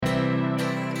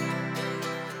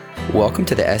Welcome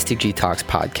to the SDG Talks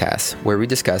podcast, where we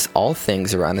discuss all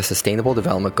things around the Sustainable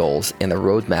Development Goals and the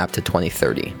roadmap to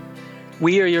 2030.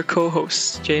 We are your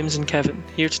co-hosts, James and Kevin,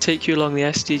 here to take you along the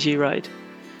SDG ride.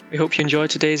 We hope you enjoy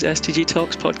today's SDG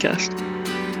Talks podcast.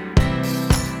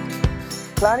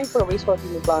 Planning for a wastewater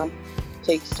treatment plant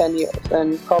takes 10 years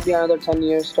and probably another 10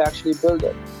 years to actually build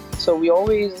it. So we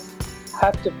always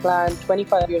have to plan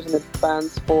 25 years in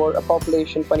advance for a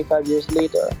population 25 years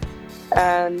later.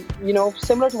 And,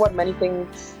 similar to what many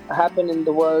things happen in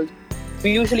the world,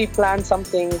 we usually plan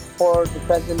something for the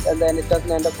present and then it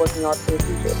doesn't end up working out for the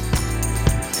future.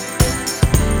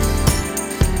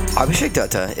 Abhishek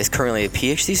Dutta is currently a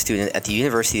PhD student at the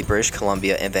University of British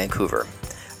Columbia in Vancouver.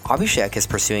 Abhishek is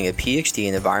pursuing a PhD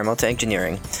in environmental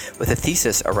engineering with a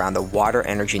thesis around the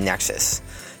water-energy nexus.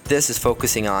 This is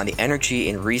focusing on the energy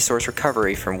and resource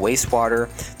recovery from wastewater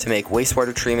to make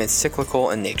wastewater treatment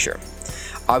cyclical in nature.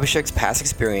 Abhishek's past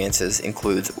experiences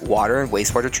include water and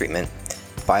wastewater treatment,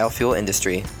 biofuel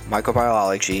industry,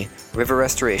 microbiology, river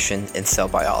restoration, and cell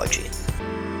biology.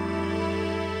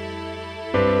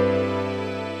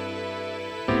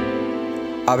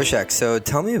 Abhishek, so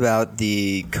tell me about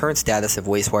the current status of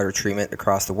wastewater treatment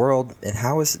across the world, and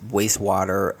how is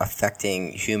wastewater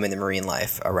affecting human and marine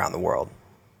life around the world?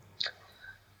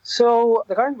 So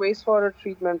the current wastewater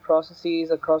treatment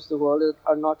processes across the world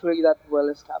are not really that well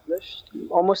established.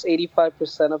 Almost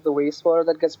 85% of the wastewater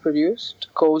that gets produced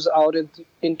goes out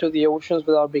into the oceans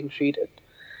without being treated.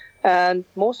 And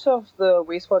most of the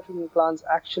wastewater treatment plants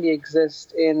actually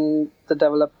exist in the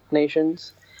developed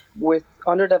nations, with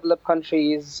underdeveloped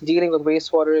countries dealing with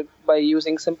wastewater by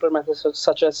using simpler methods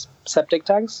such as septic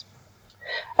tanks.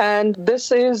 And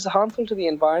this is harmful to the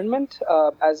environment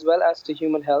as well as to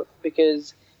human health,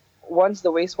 because once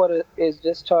the wastewater is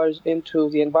discharged into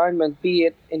the environment, be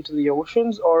it into the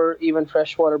oceans or even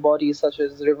freshwater bodies such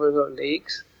as rivers or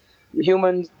lakes,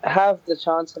 humans have the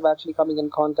chance of actually coming in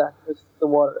contact with the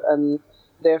water. And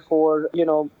therefore,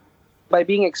 by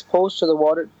being exposed to the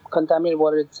water, contaminated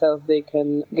water itself, they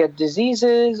can get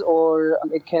diseases, or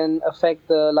it can affect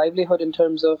the livelihood in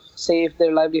terms of, say, if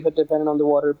their livelihood depended on the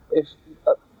water, if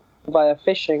via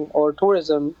fishing or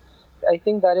tourism. I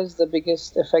think that is the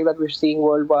biggest effect that we're seeing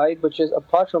worldwide, which is,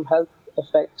 apart from health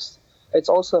effects, it's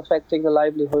also affecting the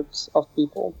livelihoods of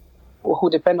people who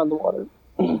depend on the water.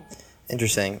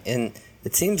 Interesting. And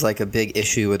it seems like a big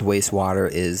issue with wastewater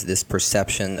is this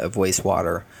perception of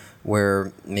wastewater,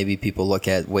 where maybe people look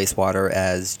at wastewater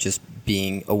as just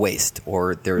being a waste,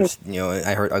 or there's,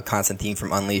 I heard a constant theme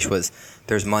from Unleash was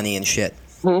there's money and shit.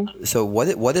 Mm-hmm. So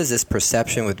what is this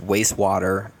perception with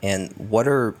wastewater, and what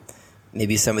are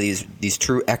maybe some of these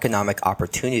true economic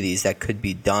opportunities that could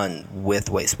be done with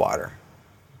wastewater?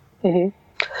 Mm-hmm.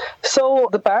 So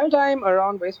the paradigm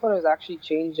around wastewater is actually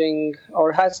changing,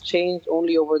 or has changed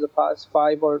only over the past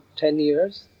 5 or 10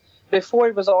 years. Before,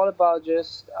 it was all about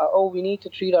just, we need to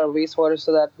treat our wastewater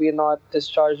so that we are not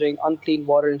discharging unclean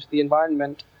water into the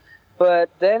environment. But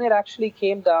then it actually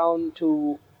came down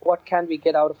to what can we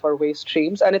get out of our waste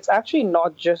streams. And it's actually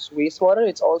not just wastewater,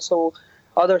 it's also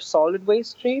other solid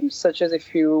waste streams, such as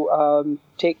if you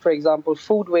take, for example,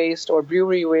 food waste or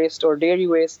brewery waste or dairy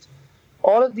waste.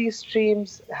 All of these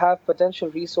streams have potential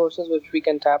resources which we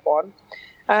can tap on.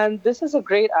 And this is a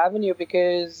great avenue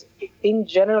because, in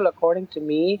general, according to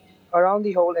me, around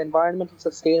the whole environmental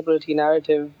sustainability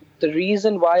narrative, the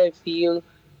reason why I feel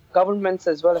governments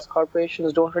as well as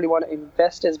corporations don't really want to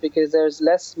invest is because there's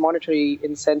less monetary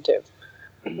incentive.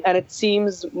 And it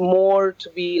seems more to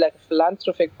be like a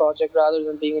philanthropic project rather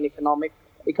than being an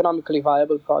economically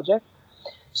viable project.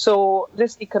 So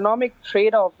this economic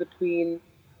trade-off between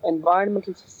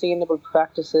environmental sustainable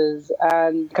practices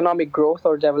and economic growth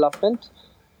or development,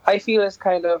 I feel is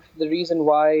kind of the reason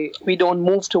why we don't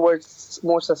move towards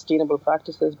more sustainable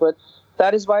practices. But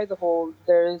that is why the whole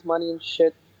there is money and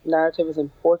shit narrative is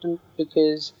important,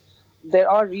 because there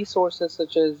are resources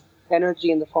such as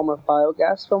energy in the form of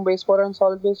biogas from wastewater and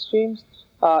solid waste streams,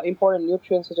 important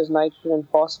nutrients such as nitrogen and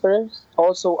phosphorus,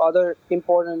 also other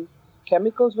important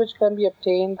chemicals which can be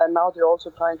obtained, and now they're also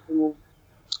trying to remove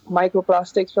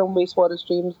microplastics from wastewater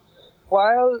streams.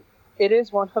 While it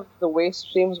is one of the waste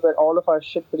streams where all of our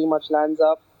shit pretty much lands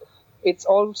up, it's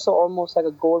also almost like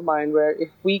a gold mine where if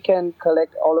we can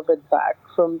collect all of it back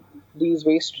from these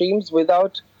waste streams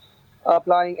without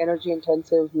applying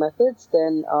energy-intensive methods,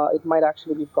 then it might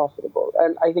actually be profitable.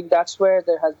 And I think that's where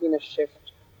there has been a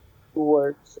shift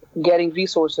towards getting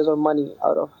resources or money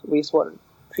out of wastewater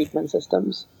treatment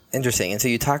systems. Interesting. And so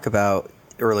you talk about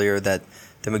earlier that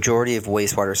the majority of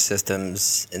wastewater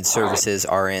systems and services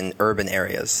are in urban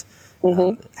areas.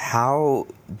 Mm-hmm. How,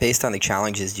 based on the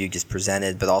challenges you just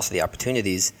presented, but also the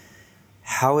opportunities,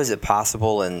 how is it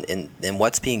possible and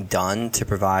what's being done to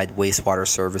provide wastewater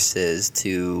services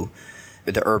to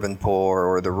the urban poor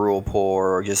or the rural poor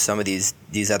or just some of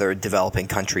these other developing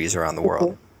countries around the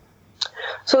world?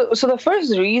 So the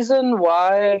first reason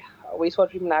why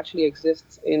wastewater treatment actually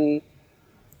exists in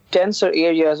denser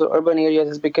areas or urban areas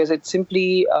is because it's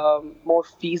simply more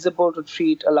feasible to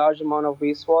treat a large amount of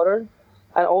wastewater.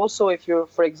 And also, if you're,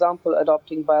 for example,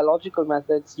 adopting biological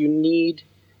methods, you need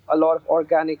a lot of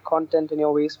organic content in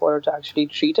your wastewater to actually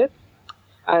treat it.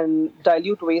 And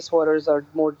dilute wastewaters are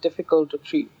more difficult to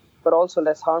treat, but also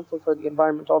less harmful for the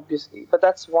environment, obviously. But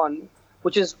that's one,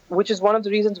 which is one of the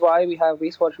reasons why we have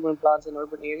wastewater treatment plants in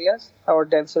urban areas or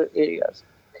denser areas.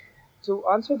 To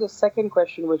answer the second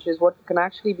question, which is what can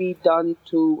actually be done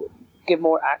to give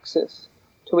more access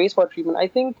to wastewater treatment, I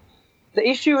think the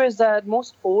issue is that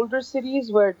most older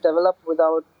cities were developed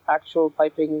without actual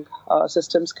piping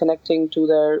systems connecting to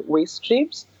their waste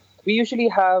streams. We usually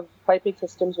have piping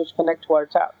systems which connect to our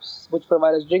taps, which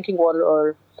provide us drinking water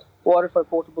or water for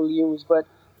potable use, but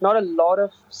not a lot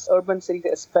of urban cities,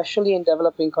 especially in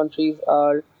developing countries,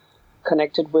 are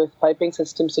connected with piping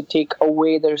systems to take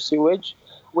away their sewage,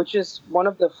 which is one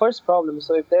of the first problems.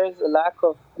 So if there's a lack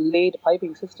of laid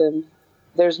piping systems,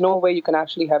 there's no way you can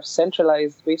actually have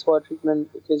centralized wastewater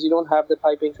treatment because you don't have the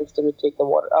piping system to take the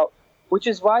water out, which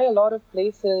is why a lot of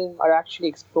places are actually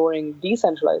exploring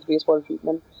decentralized wastewater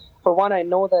treatment. For one, I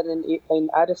know that in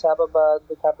Addis Ababa,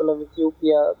 the capital of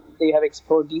Ethiopia, they have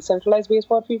explored decentralized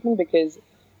wastewater treatment because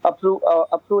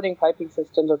uprooting piping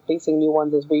systems or placing new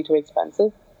ones is way too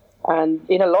expensive. And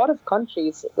in a lot of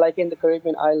countries, like in the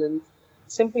Caribbean islands,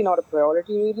 simply not a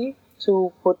priority really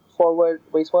to put forward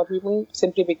wastewater treatment,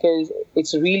 simply because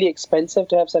it's really expensive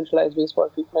to have centralized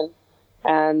wastewater treatment,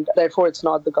 and therefore it's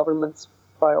not the government's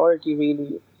priority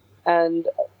really. And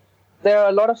there are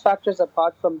a lot of factors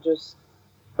apart from just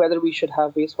whether we should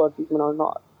have wastewater treatment or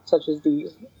not, such as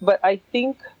these. But I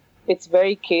think it's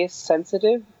very case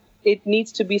sensitive. It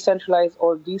needs to be centralized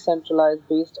or decentralized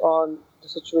based on the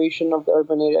situation of the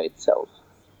urban area itself.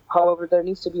 However, there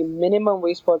needs to be minimum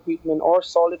wastewater treatment or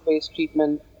solid waste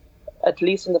treatment, at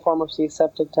least in the form of, say,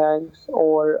 septic tanks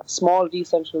or small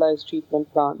decentralized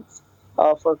treatment plants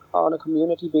on a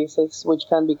community basis, which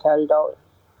can be carried out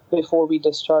before we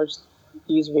discharge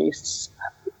these wastes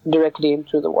directly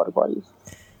into the water bodies.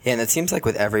 Yeah, and it seems like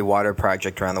with every water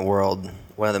project around the world,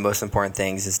 one of the most important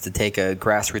things is to take a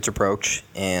grassroots approach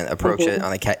and approach it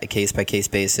on a case-by-case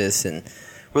basis and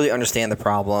really understand the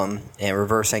problem and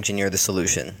reverse engineer the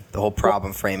solution, the whole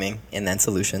problem framing and then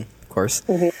solution, of course.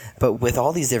 But with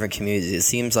all these different communities, it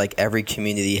seems like every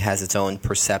community has its own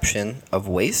perception of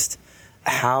waste.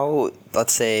 How,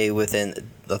 let's say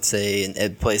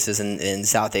in places in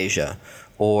South Asia,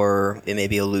 or it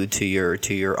maybe allude to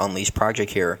your Unleashed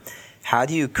project here, how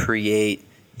do you create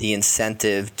the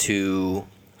incentive to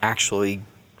actually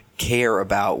care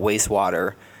about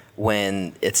wastewater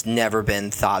when it's never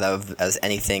been thought of as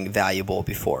anything valuable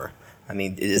before? I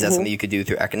mean, is that something you could do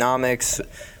through economics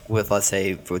with, let's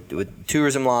say, with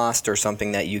tourism lost, or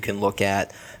something that you can look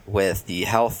at with the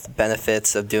health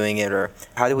benefits of doing it? Or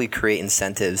how do we create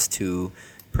incentives to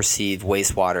perceive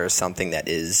wastewater as something that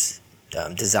is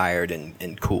desired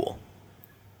and cool?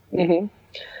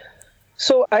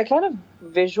 So I kind of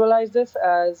visualize this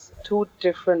as two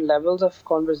different levels of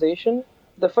conversation.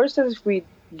 The first is if we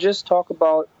just talk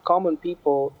about common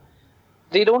people,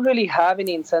 they don't really have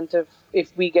any incentive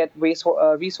if we get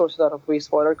resources out of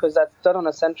wastewater, because that's done on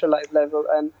a centralized level.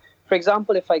 And for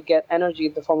example, if I get energy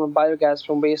in the form of biogas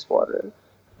from wastewater,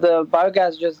 the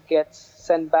biogas just gets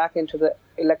sent back into the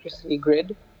electricity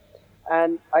grid.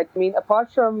 And I mean,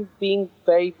 apart from being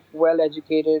very well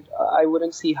educated, I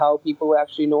wouldn't see how people would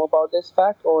actually know about this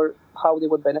fact or how they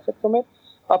would benefit from it,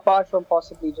 apart from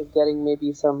possibly just getting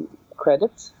maybe some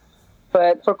credits.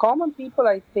 But for common people,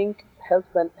 I think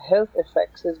health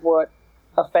effects is what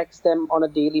affects them on a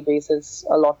daily basis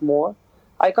a lot more.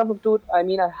 I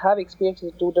have experience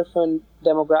with two different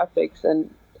demographics,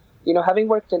 and having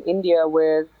worked in India,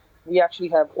 where we actually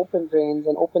have open drains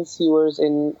and open sewers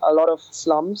in a lot of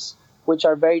slums, which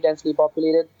are very densely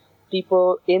populated,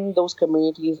 people in those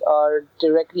communities are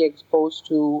directly exposed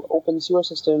to open sewer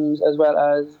systems as well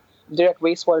as direct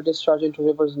wastewater discharge into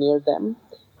rivers near them.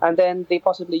 And then they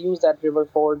possibly use that river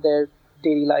for their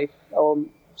daily life,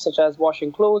 such as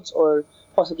washing clothes or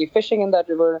possibly fishing in that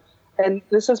river. And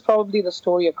this is probably the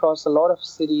story across a lot of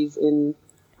cities and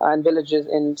villages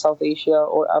in South Asia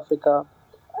or Africa.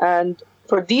 And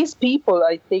for these people,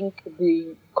 I think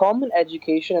the common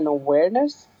education and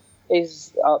awareness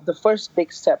is the first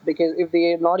big step, because if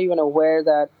they are not even aware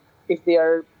that if they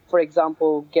are for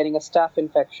example, getting a staph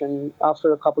infection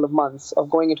after a couple of months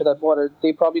of going into that water,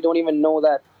 they probably don't even know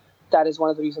that that is one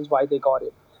of the reasons why they got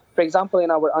it. For example, in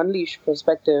our Unleash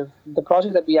perspective, the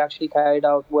project that we actually carried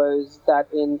out was that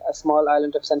in a small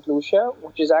island of St. Lucia,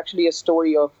 which is actually a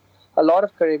story of a lot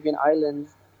of Caribbean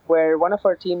islands, where one of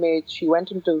our teammates, she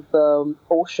went into the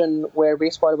ocean where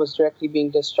wastewater was directly being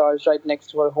discharged right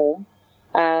next to her home,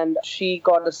 and she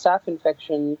got a staph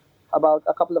infection about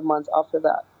a couple of months after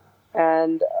that.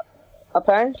 And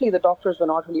apparently the doctors were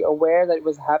not really aware that it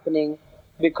was happening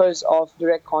because of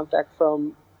direct contact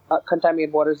from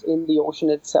contaminated waters in the ocean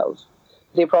itself.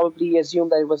 They probably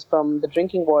assumed that it was from the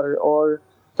drinking water or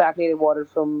stagnated water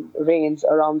from rains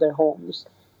around their homes.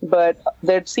 But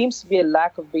there seems to be a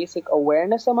lack of basic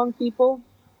awareness among people,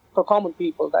 for common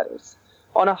people, that is.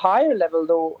 On a higher level,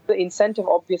 though, the incentive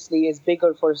obviously is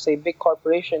bigger for, say, big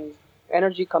corporations,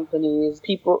 energy companies,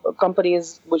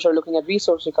 companies which are looking at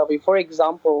resource recovery. For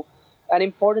example, an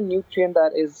important nutrient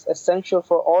that is essential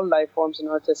for all life forms on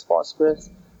Earth is phosphorus.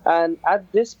 And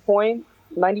at this point,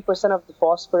 90% of the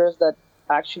phosphorus that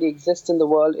actually exists in the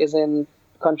world is in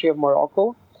the country of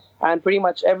Morocco. And pretty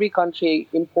much every country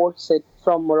imports it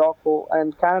from Morocco,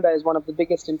 and Canada is one of the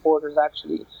biggest importers,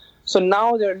 actually. So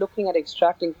now they're looking at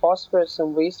extracting phosphorus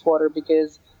from wastewater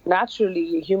because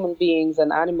naturally human beings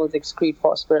and animals excrete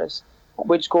phosphorus,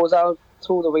 which goes out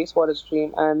through the wastewater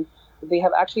stream. And they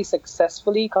have actually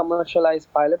successfully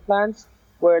commercialized pilot plants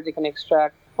where they can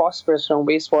extract phosphorus from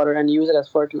wastewater and use it as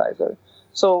fertilizer.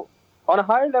 So on a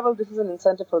higher level, this is an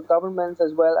incentive for governments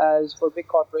as well as for big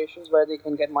corporations where they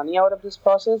can get money out of this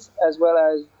process, as well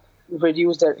as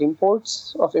reduce their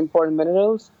imports of important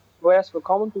minerals. Whereas for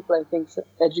common people, I think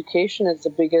education is the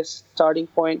biggest starting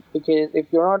point, because if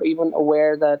you're not even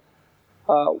aware that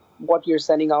what you're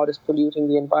sending out is polluting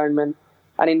the environment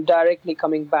and indirectly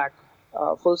coming back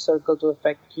full circle to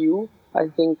affect you, I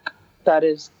think that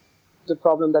is the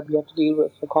problem that we have to deal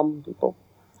with for common people.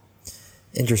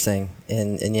 Interesting.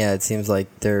 And yeah, it seems like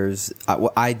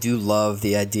I do love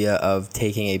the idea of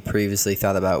taking a previously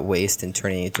thought about waste and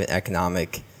turning it into an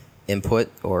economic input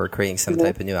or creating some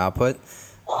type of new output.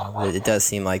 It does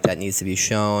seem like that needs to be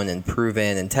shown and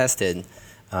proven and tested.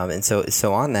 And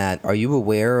so on that, are you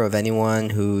aware of anyone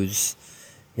who's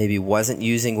maybe wasn't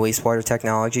using wastewater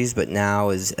technologies, but now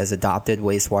has adopted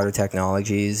wastewater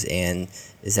technologies and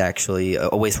is actually a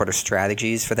wastewater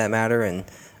strategies for that matter? And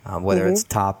whether it's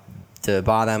top to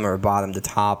bottom or bottom to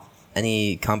top,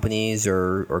 any companies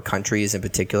or countries in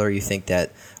particular you think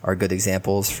that are good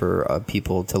examples for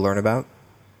people to learn about?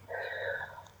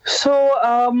 So,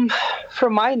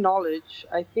 from my knowledge,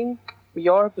 I think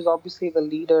Europe is obviously the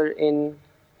leader in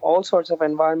all sorts of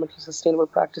environmentally sustainable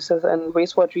practices, and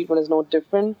wastewater treatment is no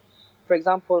different. For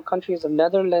example, countries of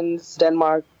Netherlands,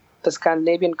 Denmark, the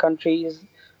Scandinavian countries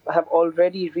have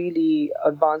already really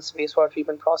advanced wastewater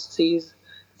treatment processes.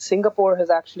 Singapore has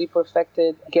actually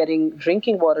perfected getting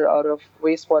drinking water out of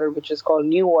wastewater, which is called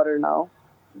NEWater now,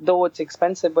 though it's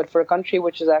expensive. But for a country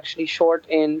which is actually short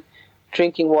in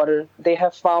drinking water, they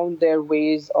have found their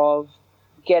ways of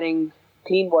getting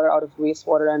clean water out of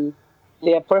wastewater, and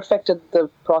they have perfected the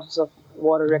process of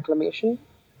water reclamation.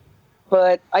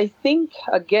 But I think,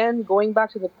 again, going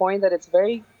back to the point that it's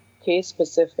very case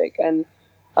specific, and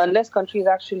unless countries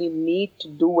actually need to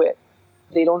do it,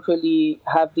 they don't really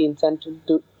have the intent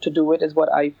to do it, is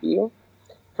what I feel.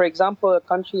 For example, a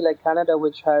country like Canada,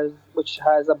 which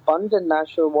has abundant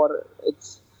natural water,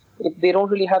 they don't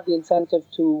really have the incentive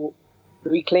to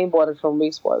reclaim water from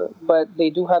wastewater, but they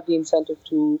do have the incentive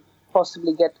to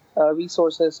possibly get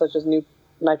resources such as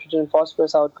nitrogen and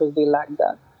phosphorus out because they lack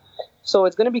that. So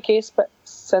it's going to be case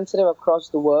sensitive across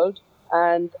the world.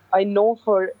 And I know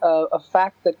for a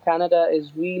fact that Canada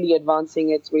is really advancing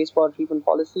its wastewater treatment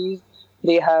policies.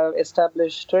 They have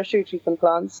established tertiary treatment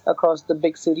plants across the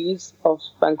big cities of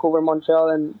Vancouver,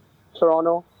 Montreal, and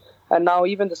Toronto. And now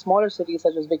even the smaller cities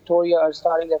such as Victoria are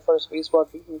starting their first wastewater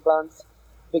treatment plants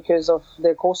because of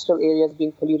their coastal areas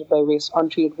being polluted by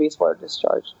untreated wastewater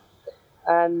discharge.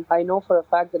 And I know for a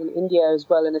fact that in India as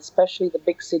well, and especially the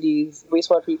big cities,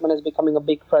 wastewater treatment is becoming a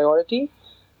big priority.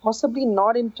 Possibly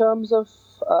not in terms of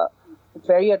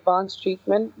very advanced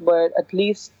treatment, but at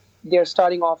least they're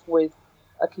starting off with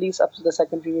at least up to the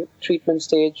secondary treatment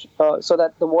stage, so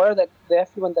that the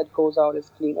effluent that goes out is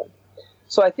cleaner.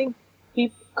 So I think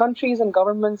countries and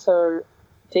governments are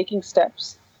taking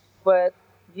steps, but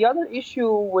the other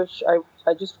issue which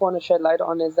I just want to shed light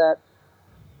on is that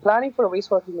planning for a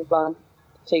wastewater treatment plant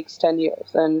takes 10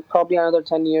 years and probably another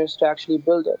 10 years to actually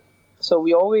build it. So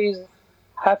we always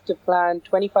have to plan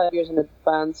 25 years in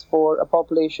advance for a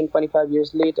population 25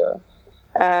 years later.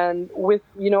 And with,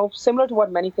 similar to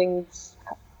what many things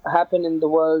happen in the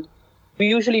world, we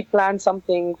usually plan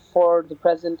something for the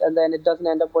present and then it doesn't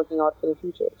end up working out for the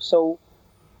future. So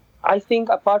I think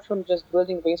apart from just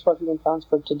building wastewater treatment plants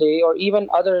for today, or even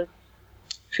other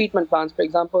treatment plants, for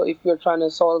example, if we're trying to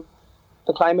solve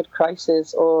the climate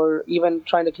crisis or even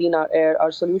trying to clean our air,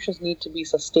 our solutions need to be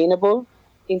sustainable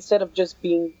instead of just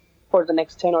being for the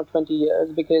next 10 or 20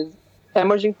 years, because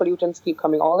emerging pollutants keep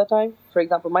coming all the time. For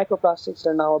example, microplastics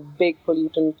are now a big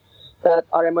pollutant that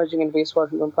are emerging in wastewater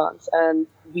treatment plants, and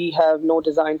we have no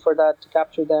design for that to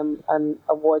capture them and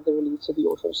avoid the release to the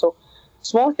ocean. So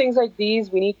small things like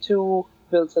these, we need to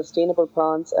build sustainable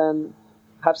plants and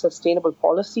have sustainable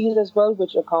policies as well,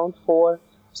 which account for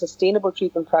sustainable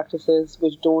treatment practices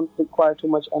which don't require too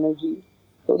much energy.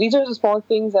 So these are the small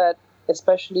things that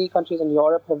especially countries in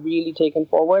Europe have really taken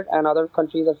forward, and other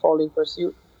countries are following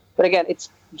pursuit. But again, it's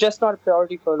just not a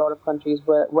priority for a lot of countries,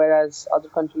 whereas other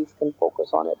countries can focus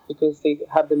on it because they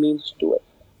have the means to do it.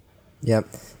 Yep.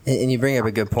 And you bring up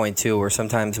a good point, too, where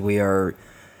sometimes we are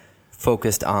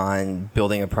focused on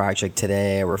building a project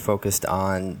today, or we're focused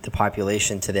on the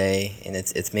population today, and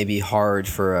it's maybe hard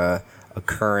for a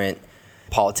current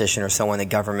politician or someone in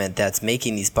government that's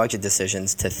making these budget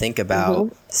decisions to think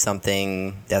about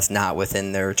something that's not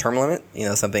within their term limit,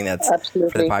 something that's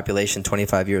Absolutely. For the population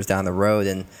 25 years down the road.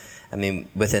 And I mean,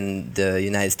 within the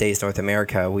United States, North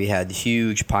America, we had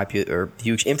huge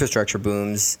infrastructure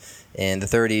booms in the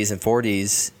 30s and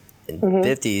 40s and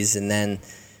 50s, and then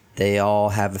they all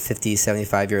have a 50,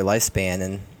 75-year lifespan,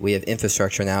 and we have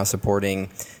infrastructure now supporting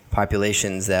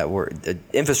populations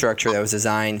infrastructure that was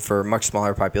designed for much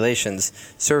smaller populations,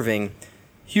 serving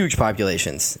huge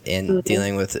populations and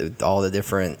dealing with all the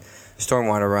different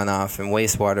stormwater runoff and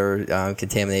wastewater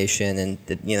contamination.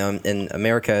 And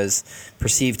America is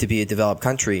perceived to be a developed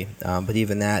country, but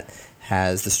even that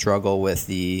has the struggle with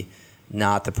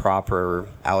not the proper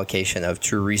allocation of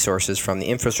true resources from the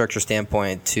infrastructure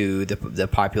standpoint to the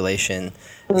population,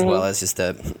 as well as just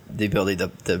the ability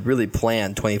to really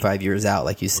plan 25 years out,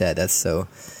 like you said.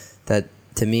 That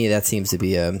to me, that seems to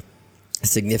be a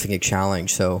significant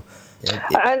challenge. So,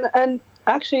 and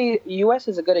actually, U.S.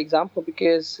 is a good example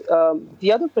because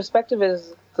the other perspective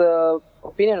is the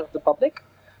opinion of the public.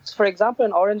 So, for example,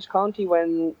 in Orange County,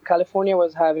 when California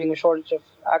was having a shortage of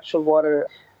actual water,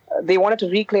 they wanted to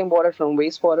reclaim water from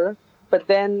wastewater, but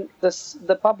then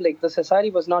the public, the society,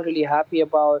 was not really happy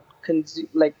about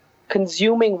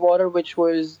consuming water which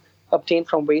was obtained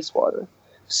from wastewater.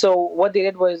 So what they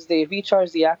did was they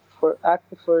recharged the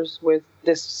aquifers with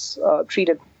this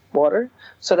treated water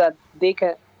so that they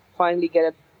can finally get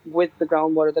it with the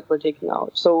groundwater that we're taking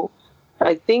out. So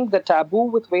I think the taboo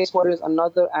with wastewater is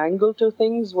another angle to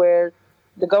things where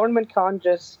the government can't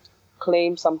just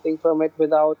claim something from it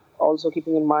without also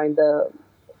keeping in mind the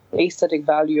aesthetic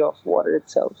value of water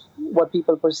itself, what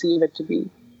people perceive it to be.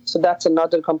 So that's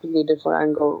another completely different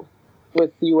angle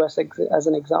with the U.S. as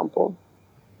an example.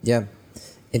 Yeah,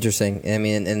 interesting. I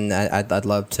mean, and I'd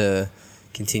love to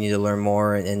continue to learn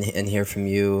more and hear from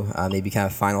you, maybe kind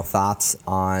of final thoughts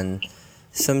on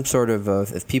some sort of,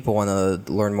 if people want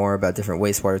to learn more about different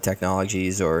wastewater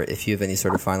technologies, or if you have any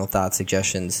sort of final thoughts,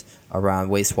 suggestions around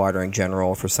wastewater in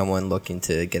general for someone looking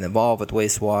to get involved with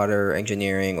wastewater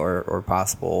engineering or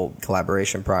possible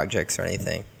collaboration projects or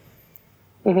anything.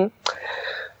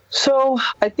 So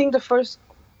I think the first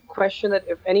question that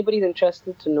if anybody's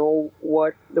interested to know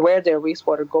where their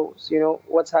wastewater goes,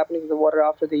 what's happening to the water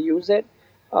after they use it,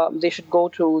 they should go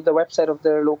to the website of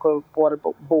their local water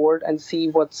board and see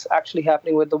what's actually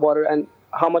happening with the water and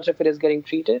how much of it is getting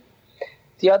treated.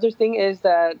 The other thing is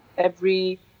that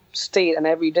every state and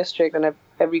every district and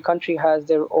every country has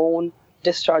their own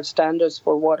discharge standards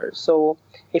for water. So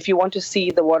if you want to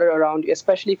see the water around you,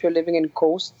 especially if you're living in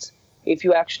coasts, if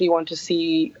you actually want to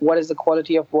see what is the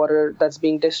quality of water that's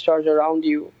being discharged around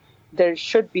you, there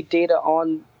should be data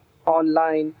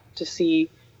online to see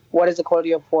what is the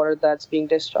quality of water that's being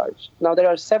discharged. Now, there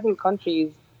are several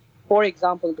countries, for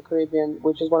example, the Caribbean,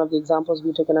 which is one of the examples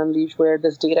we took in Unleash, where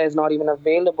this data is not even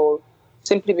available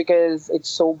simply because it's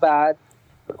so bad,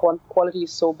 the quality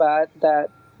is so bad that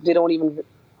they don't even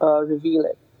reveal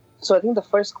it. So I think the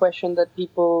first question that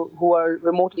people who are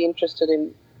remotely interested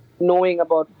in knowing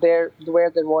about where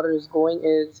their water is going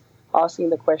is asking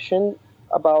the question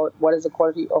about what is the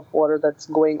quality of water that's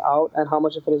going out and how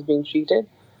much of it is being treated.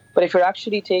 But if you're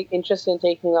actually interested in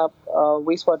taking up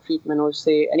wastewater treatment or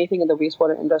say anything in the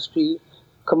wastewater industry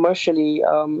commercially,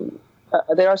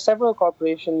 there are several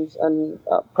corporations and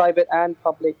private and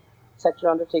public sector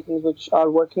undertakings which are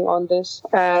working on this.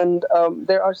 And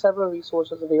there are several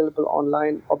resources available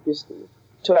online, obviously,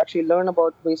 to actually learn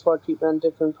about wastewater treatment and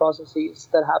different processes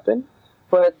that happen.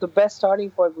 But the best starting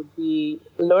point would be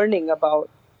learning about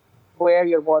where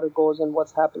your water goes and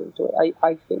what's happening to it,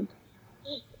 I think.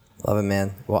 Love it,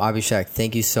 man. Well, Abhishek,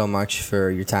 thank you so much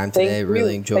for your time today.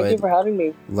 Really enjoyed Thank you for having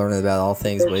me. Learning about all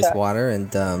things wastewater,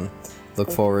 and look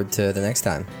forward to the next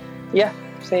time. Yeah,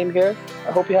 same here.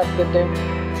 I hope you have a good day.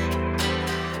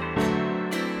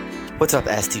 What's up,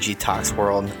 SDG Talks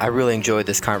world? I really enjoyed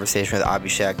this conversation with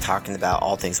Abhishek talking about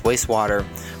all things wastewater.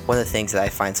 One of the things that I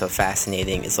find so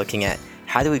fascinating is looking at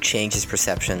how do we change his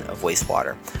perception of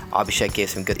wastewater. Abhishek gave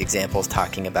some good examples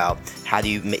talking about how do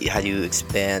you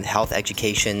expand health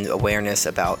education awareness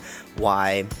about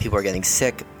why people are getting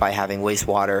sick by having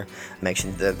wastewater. I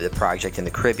mentioned the project in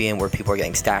the Caribbean where people are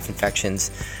getting staph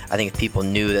infections. I think if people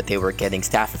knew that they were getting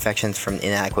staph infections from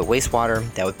inadequate wastewater,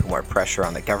 that would put more pressure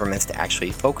on the governments to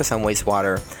actually focus on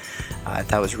wastewater. I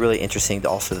thought it was really interesting to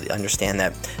also understand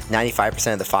that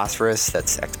 95% of the phosphorus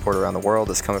that's exported around the world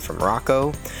is coming from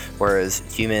Morocco, whereas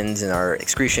humans and our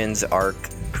excretions are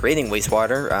creating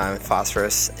wastewater,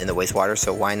 phosphorus in the wastewater,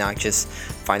 so why not just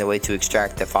find a way to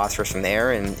extract the phosphorus from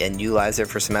there and utilize it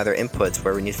for some other inputs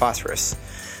where we need phosphorus.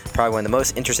 Probably one of the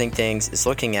most interesting things is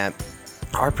looking at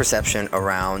our perception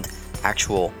around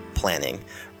actual planning.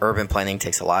 Urban planning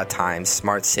takes a lot of time,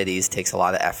 smart cities takes a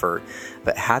lot of effort,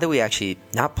 but how do we actually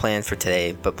not plan for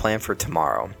today, but plan for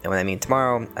tomorrow? And when I mean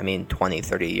tomorrow, I mean 20,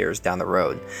 30 years down the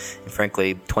road. And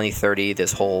frankly, 2030,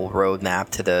 this whole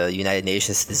roadmap to the United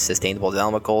Nations Sustainable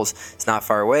Development Goals, it's not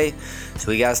far away,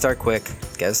 so we gotta start quick,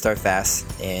 gotta start fast,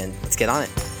 and let's get on it.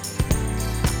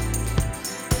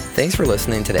 Thanks for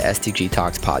listening to the SDG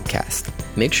Talks podcast.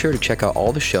 Make sure to check out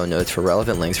all the show notes for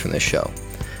relevant links from this show.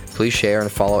 Please share and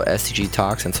follow SDG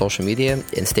Talks on social media,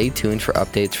 and stay tuned for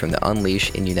updates from the Unleash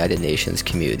in United Nations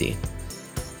community.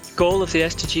 The goal of the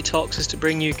SDG Talks is to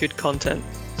bring you good content.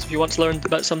 So if you want to learn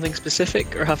about something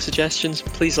specific or have suggestions,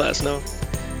 please let us know.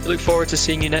 We look forward to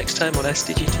seeing you next time on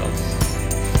SDG Talks.